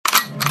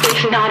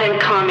It's not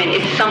uncommon.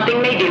 It's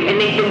something they do,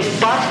 and they've been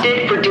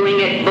busted for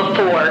doing it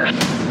before.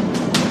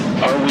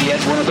 Are we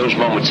at one of those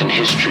moments in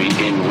history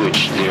in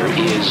which there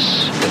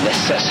is the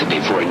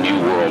necessity for a new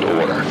world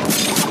order?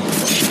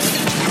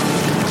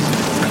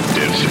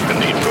 There's a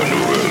need for a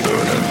new world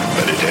order,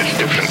 but it has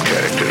different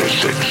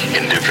characteristics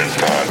in different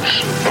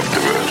parts of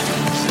the world.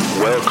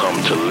 Welcome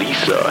to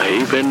Lisa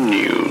Haven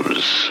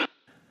News.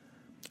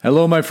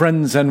 Hello, my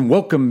friends, and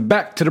welcome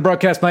back to the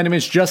broadcast. My name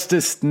is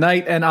Justice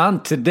Knight, and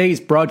on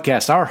today's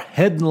broadcast, our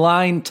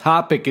headline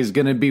topic is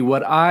going to be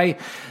what I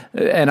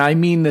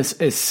mean this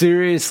as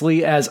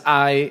seriously as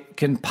I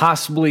can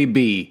possibly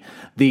be,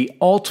 the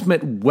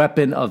ultimate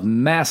weapon of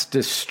mass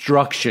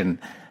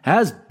destruction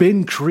has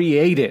been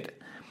created.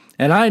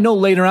 And I know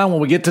later on when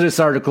we get to this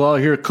article, I'll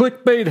hear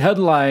clickbait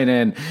headline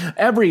and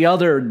every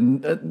other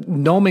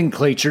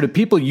nomenclature that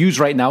people use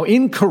right now,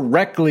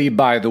 incorrectly,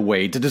 by the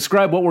way, to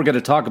describe what we're going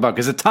to talk about,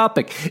 because the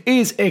topic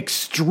is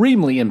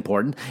extremely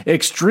important,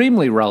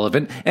 extremely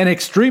relevant, and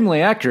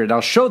extremely accurate.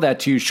 I'll show that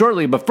to you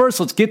shortly. But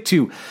first, let's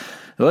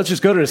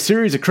just go to a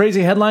series of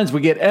crazy headlines we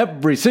get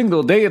every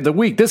single day of the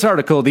week. This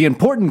article, the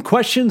important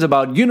questions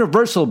about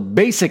universal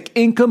basic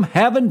income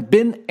haven't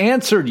been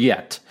answered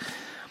yet.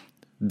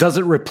 Does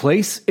it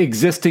replace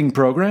existing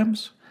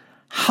programs?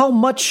 How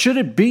much should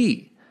it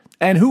be?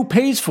 And who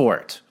pays for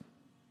it?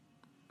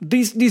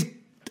 These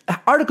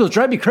articles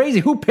drive me crazy.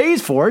 Who pays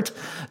for it?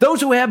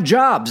 Those who have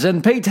jobs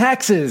and pay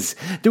taxes.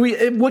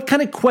 What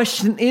kind of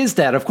question is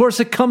that? Of course,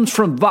 it comes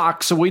from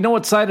Vox, so we know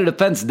what side of the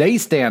fence they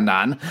stand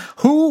on.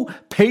 Who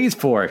pays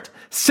for it?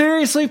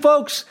 Seriously,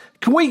 folks?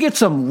 Can we get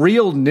some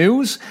real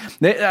news?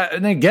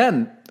 And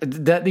again,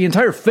 that the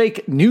entire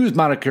fake news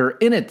moniker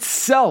in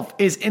itself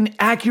is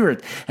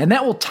inaccurate, and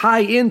that will tie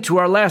into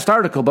our last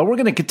article, but we're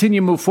going to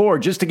continue to move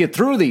forward just to get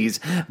through these.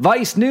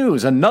 Vice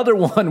News, another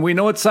one, we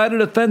know what side of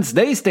the fence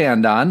they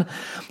stand on.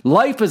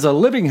 Life is a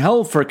living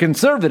hell for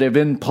conservative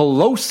in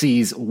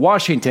Pelosi's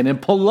Washington.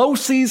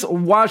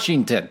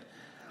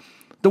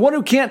 The one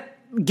who can't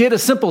get a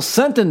simple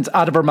sentence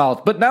out of her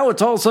mouth, but now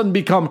it's all of a sudden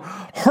become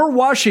her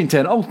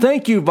Washington. Oh,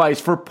 thank you, Vice,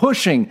 for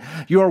pushing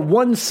your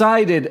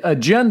one-sided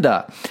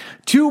agenda.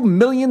 2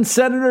 million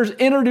senators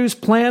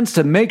introduced plans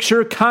to make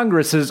sure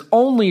Congress is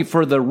only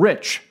for the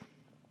rich.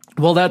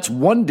 Well, that's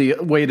one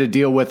way to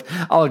deal with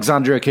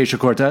Alexandria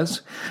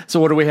Ocasio-Cortez. So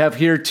what do we have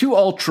here? 2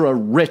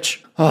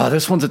 ultra-rich. Oh,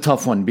 this one's a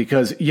tough one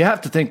because you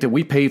have to think that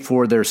we pay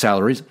for their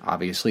salaries.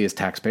 Obviously, as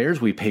taxpayers,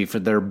 we pay for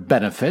their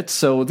benefits.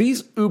 So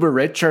these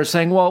uber-rich are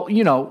saying, well,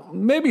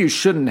 maybe you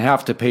shouldn't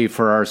have to pay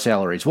for our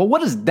salaries. Well,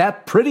 what does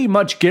that pretty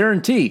much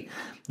guarantee?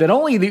 That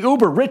only the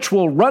uber-rich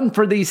will run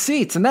for these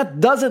seats, and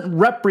that doesn't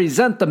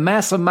represent the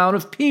mass amount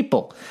of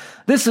people.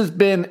 This has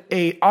been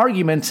an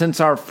argument since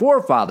our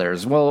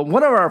forefathers. Well,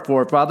 one of our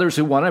forefathers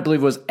who won, I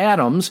believe, was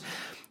Adams,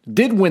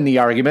 did win the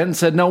argument and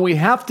said, no, we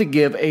have to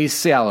give a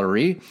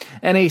salary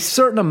and a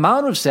certain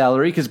amount of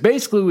salary because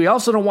basically we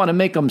also don't want to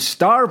make them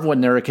starve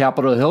when they're at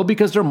Capitol Hill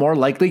because they're more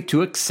likely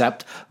to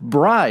accept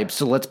bribes.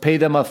 So let's pay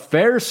them a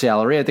fair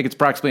salary. I think it's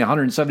approximately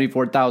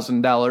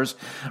 $174,000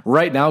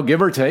 right now,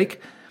 give or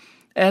take,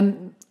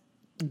 and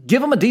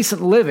give them a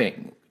decent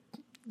living.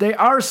 They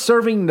are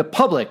serving the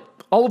public.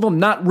 All of them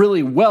not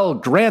really well,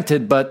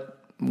 granted, but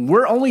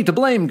we're only to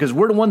blame because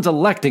we're the ones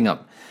electing them.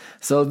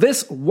 So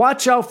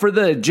watch out for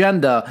the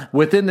agenda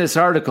within this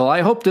article.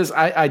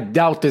 I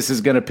doubt this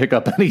is going to pick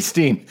up any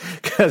steam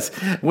because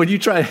when you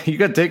got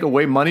to take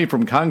away money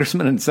from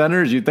congressmen and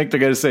senators, you think they're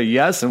going to say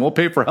yes and we'll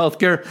pay for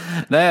healthcare.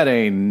 That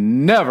ain't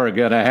never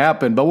going to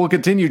happen, but we'll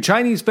continue.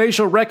 Chinese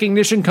facial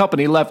recognition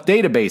company left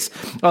database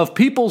of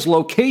people's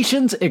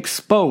locations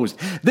exposed.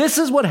 This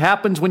is what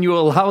happens when you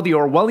allow the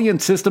Orwellian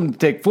system to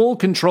take full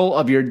control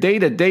of your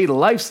day-to-day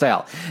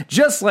lifestyle.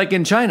 Just like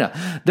in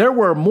China, there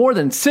were more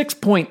than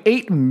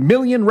 6.8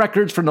 million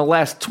records from the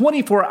last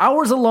 24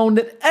 hours alone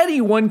that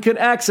anyone could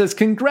access.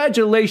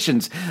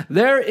 Congratulations.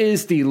 There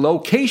is the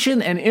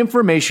location and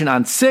information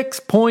on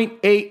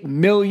 6.8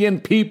 million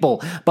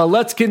people. But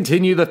let's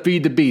continue the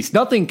feed the beast.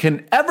 Nothing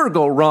can ever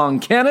go wrong,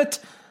 can it?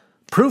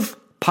 Proof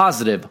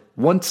positive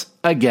once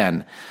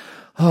again.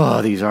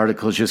 Oh, these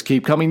articles just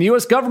keep coming. The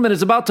U.S. government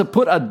is about to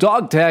put a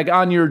dog tag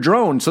on your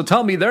drone, so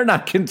tell me they're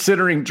not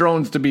considering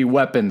drones to be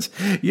weapons.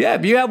 Yeah,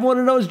 if you have one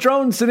of those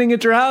drones sitting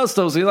at your house,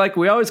 those like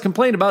we always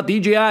complain about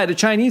DJI, the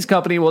Chinese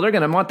company, well, they're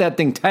going to want that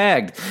thing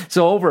tagged.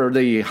 So over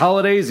the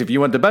holidays, if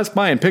you went to Best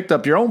Buy and picked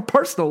up your own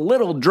personal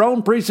little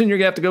drone, pretty soon you're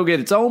going to have to go get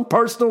its own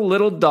personal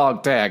little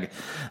dog tag.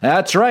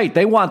 That's right,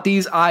 they want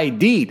these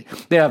ID'd.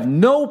 They have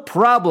no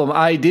problem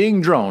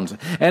IDing drones,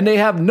 and they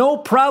have no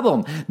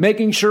problem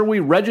making sure we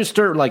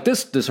register like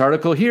this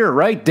article here,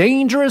 right?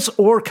 Dangerous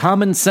or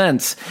common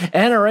sense.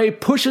 NRA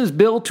pushes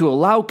bill to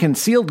allow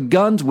concealed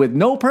guns with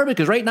no permit,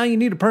 because right now you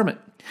need a permit.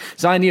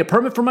 So I need a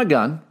permit for my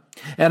gun,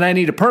 and I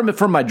need a permit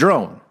for my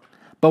drone.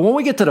 But when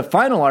we get to the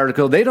final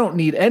article, they don't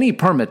need any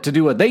permit to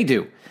do what they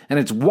do. And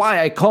it's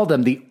why I call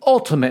them the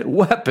ultimate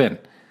weapon.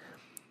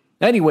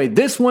 Anyway,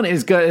 this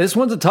one's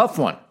a tough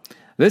one.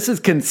 This is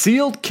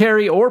concealed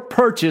carry or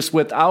purchase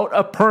without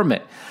a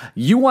permit.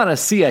 You want to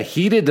see a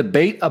heated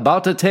debate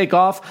about to take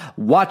off?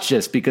 Watch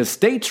this, because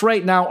states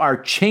right now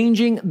are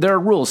changing their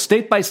rules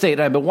state by state.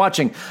 I've been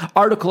watching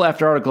article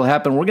after article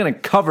happen. We're going to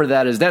cover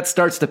that as that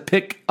starts to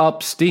pick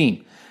up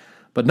steam.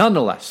 But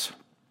nonetheless,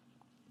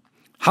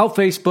 how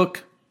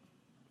Facebook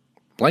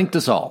blanked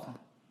us all.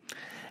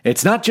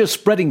 It's not just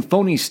spreading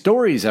phony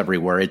stories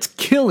everywhere. It's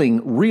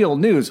killing real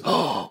news.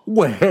 Oh,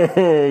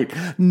 wait,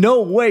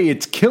 no way.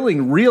 It's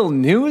killing real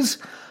news?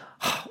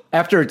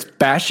 After it's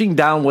bashing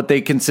down what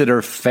they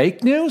consider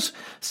fake news?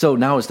 So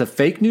now is the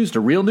fake news to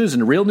real news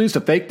and the real news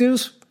to fake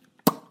news?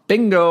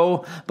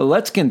 Bingo. But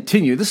let's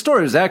continue. This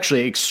story is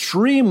actually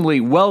extremely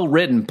well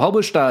written,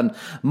 published on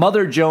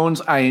Mother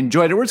Jones. I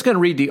enjoyed it. We're just going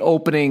to read the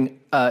opening.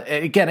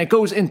 Again, it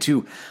goes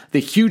into the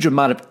huge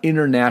amount of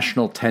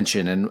international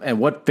tension and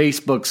what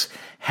Facebook's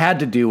had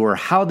to do or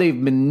how they've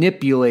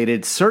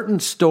manipulated certain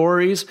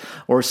stories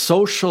or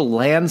social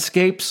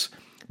landscapes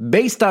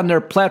based on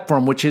their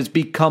platform, which has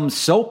become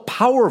so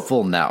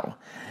powerful now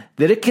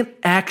that it can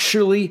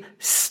actually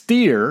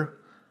steer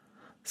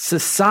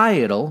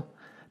societal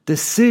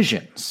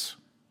decisions.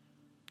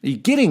 Are you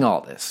getting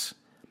all this?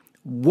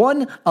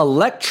 One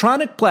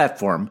electronic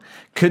platform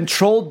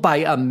controlled by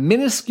a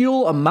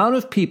minuscule amount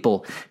of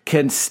people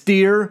can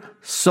steer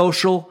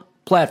social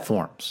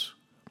platforms.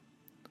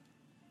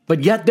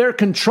 But yet they're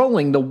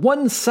controlling the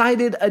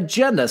one-sided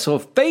agenda. So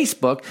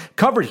Facebook,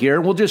 covered here,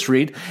 and we'll just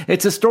read,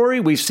 it's a story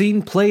we've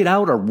seen played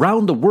out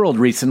around the world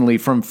recently,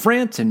 from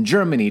France and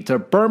Germany to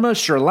Burma,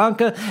 Sri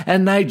Lanka,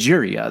 and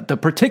Nigeria. The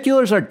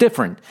particulars are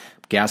different.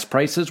 Gas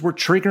prices were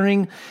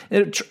triggering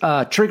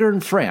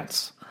in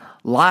France.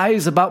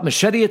 Lies about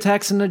machete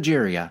attacks in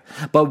Nigeria.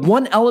 But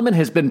one element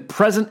has been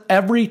present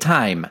every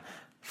time: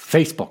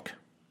 Facebook.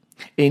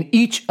 In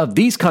each of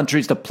these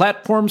countries, the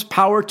platform's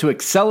power to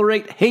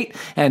accelerate hate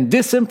and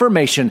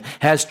disinformation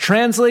has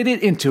translated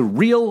into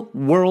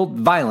real-world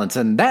violence.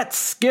 And that's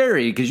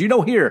scary because,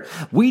 here,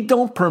 we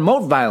don't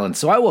promote violence,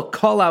 so I will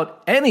call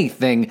out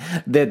anything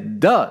that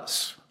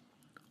does.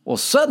 Well,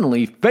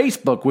 suddenly,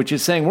 Facebook, which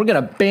is saying we're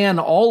going to ban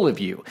all of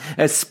you,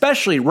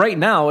 especially right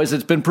now, as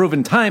it's been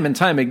proven time and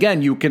time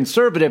again, you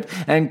conservative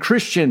and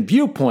Christian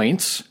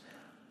viewpoints,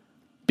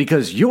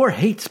 because you're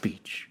hate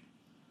speech.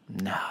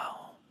 No.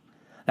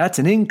 That's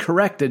an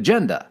incorrect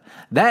agenda.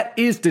 That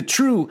is the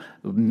true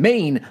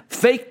main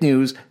fake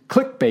news,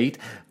 clickbait,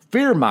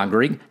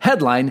 fear-mongering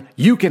headline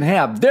you can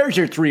have. There's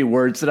your 3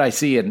 words that I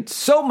see in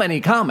so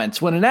many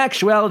comments, when in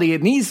actuality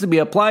it needs to be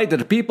applied to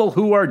the people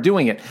who are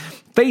doing it.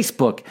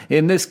 Facebook,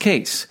 in this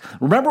case.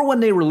 Remember when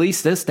they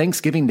released this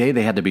Thanksgiving Day,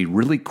 they had to be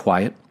really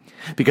quiet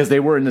because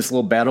they were in this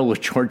little battle with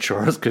George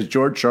Soros because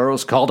George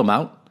Soros called them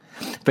out?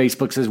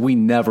 Facebook says we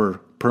never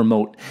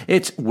promote.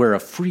 We're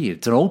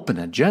it's an open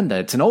agenda.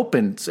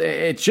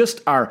 It's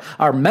just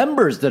our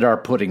members that are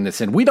putting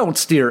this in. We don't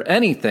steer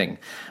anything.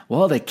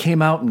 Well, they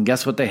came out and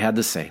guess what they had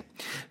to say?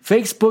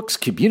 Facebook's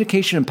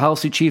communication and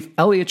policy chief,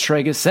 Elliot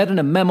Schrager, said in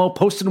a memo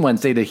posted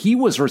Wednesday that he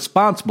was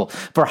responsible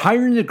for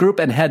hiring the group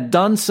and had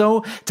done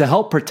so to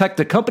help protect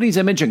the company's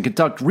image and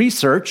conduct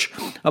research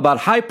about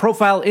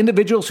high-profile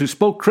individuals who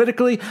spoke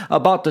critically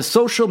about the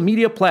social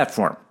media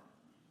platform.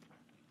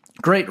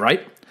 Great,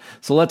 right?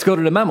 So let's go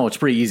to the memo. It's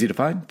pretty easy to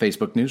find.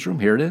 Facebook Newsroom.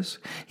 Here it is.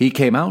 He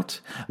came out.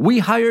 We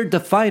hired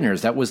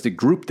Definers. That was the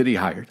group that he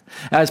hired.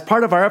 As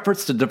part of our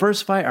efforts to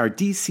diversify our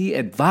DC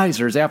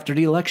advisors after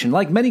the election,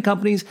 like many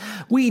companies,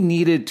 we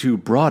needed to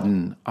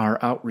broaden our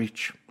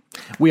outreach.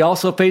 We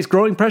also face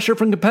growing pressure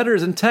from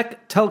competitors in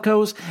tech,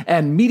 telcos,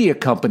 and media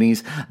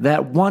companies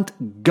that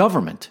want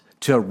government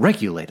to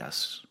regulate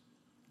us.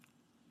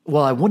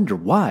 Well, I wonder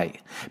why.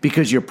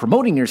 Because you're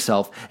promoting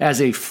yourself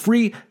as a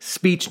free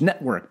speech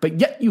network,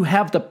 but yet you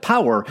have the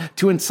power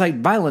to incite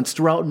violence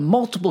throughout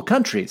multiple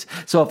countries.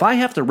 So if I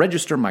have to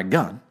register my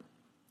gun,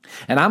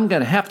 and I'm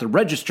going to have to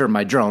register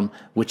my drone,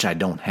 which I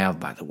don't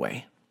have, by the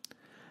way.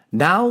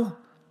 Now,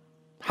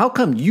 how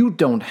come you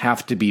don't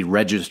have to be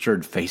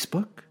registered,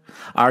 Facebook?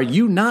 Are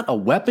you not a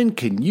weapon?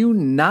 Can you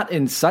not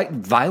incite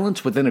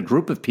violence within a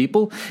group of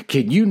people?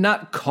 Can you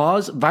not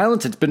cause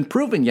violence? It's been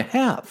proven you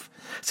have.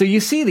 So you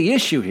see the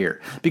issue here,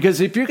 because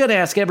if you're going to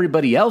ask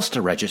everybody else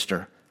to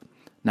register,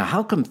 now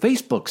how come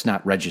Facebook's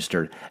not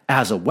registered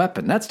as a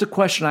weapon? That's the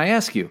question I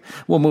ask you.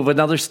 We'll move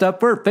another step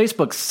further.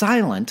 Facebook's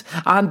silent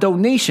on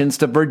donations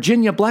to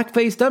Virginia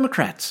blackface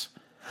Democrats.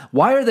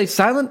 Why are they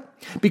silent?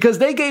 Because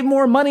they gave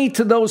more money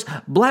to those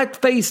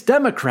blackface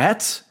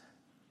Democrats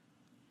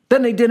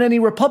than they did any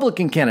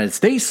Republican candidates.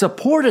 They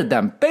supported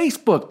them.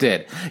 Facebook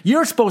did.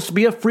 You're supposed to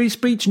be a free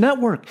speech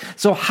network.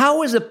 So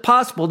how is it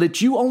possible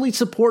that you only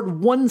support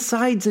one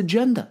side's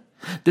agenda?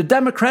 The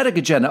Democratic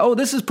agenda. Oh,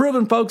 this is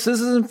proven, folks. This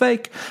isn't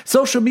fake.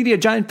 Social media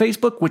giant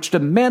Facebook, which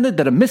demanded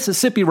that a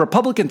Mississippi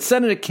Republican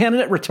Senate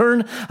candidate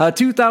return a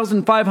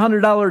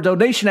 $2,500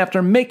 donation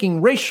after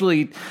making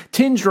racially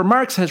tinged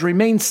remarks, has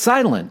remained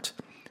silent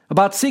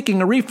about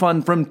seeking a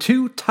refund from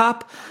 2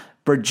 top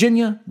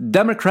Virginia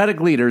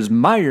Democratic leaders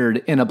mired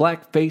in a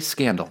blackface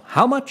scandal.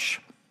 How much?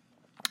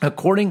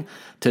 According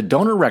to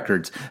donor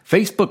records,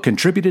 Facebook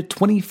contributed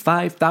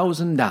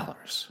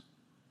 $25,000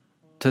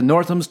 to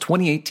Northam's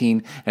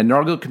 2018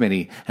 inaugural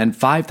committee and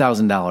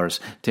 $5,000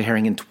 to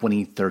Herring in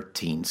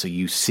 2013. So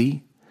you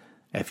see,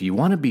 if you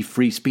want to be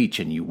free speech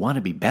and you want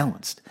to be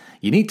balanced,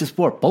 you need to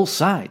support both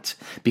sides.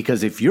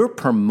 Because if you're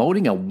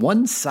promoting a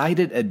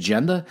one-sided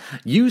agenda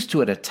used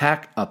to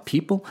attack a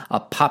people,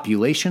 a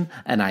population,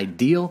 an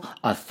ideal,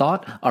 a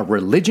thought, a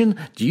religion,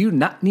 do you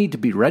not need to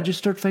be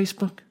registered,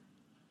 Facebook?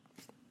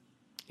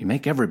 You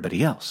make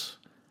everybody else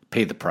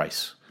pay the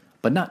price,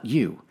 but not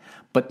you.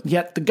 But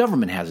yet the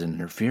government hasn't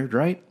interfered,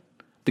 right?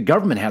 The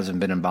government hasn't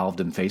been involved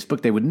in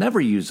Facebook. They would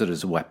never use it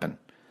as a weapon.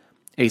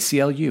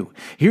 ACLU.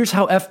 Here's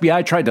how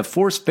FBI tried to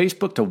force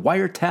Facebook to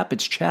wiretap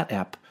its chat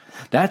app.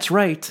 That's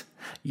right.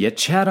 You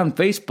chat on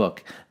Facebook.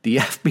 The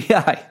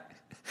FBI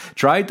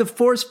tried to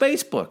force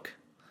Facebook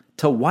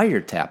to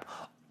wiretap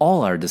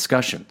all our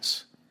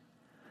discussions.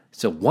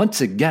 So once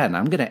again,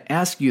 I'm going to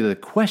ask you the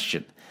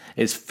question.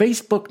 Is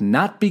Facebook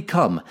not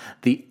become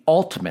the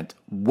ultimate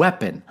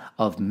weapon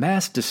of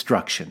mass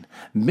destruction,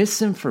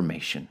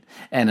 misinformation,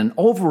 and an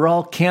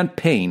overall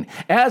campaign,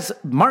 as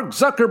Mark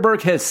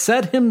Zuckerberg has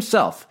said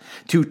himself,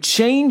 to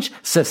change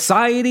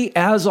society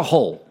as a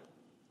whole?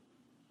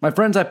 My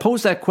friends, I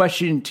pose that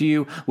question to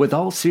you with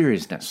all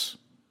seriousness.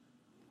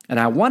 And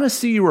I want to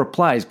see your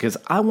replies because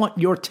I want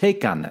your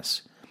take on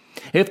this.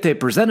 If they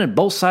presented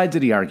both sides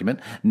of the argument,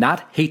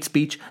 not hate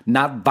speech,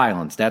 not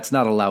violence, that's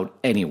not allowed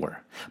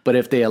anywhere. But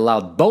if they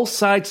allowed both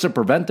sides to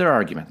prevent their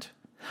argument,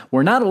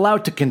 we're not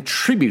allowed to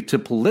contribute to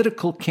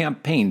political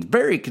campaigns.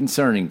 Very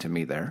concerning to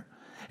me there,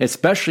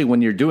 especially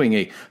when you're doing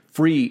a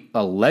free,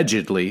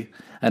 allegedly,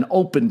 an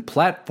open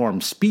platform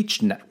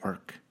speech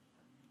network.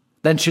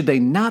 Then should they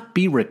not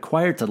be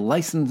required to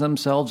license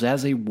themselves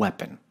as a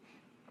weapon?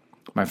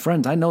 My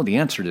friends, I know the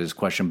answer to this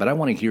question, but I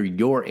want to hear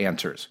your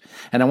answers.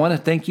 And I want to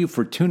thank you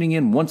for tuning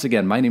in once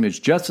again. My name is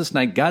Justice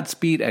Knight.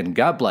 Godspeed and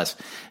God bless.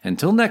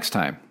 Until next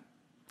time,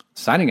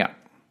 signing out.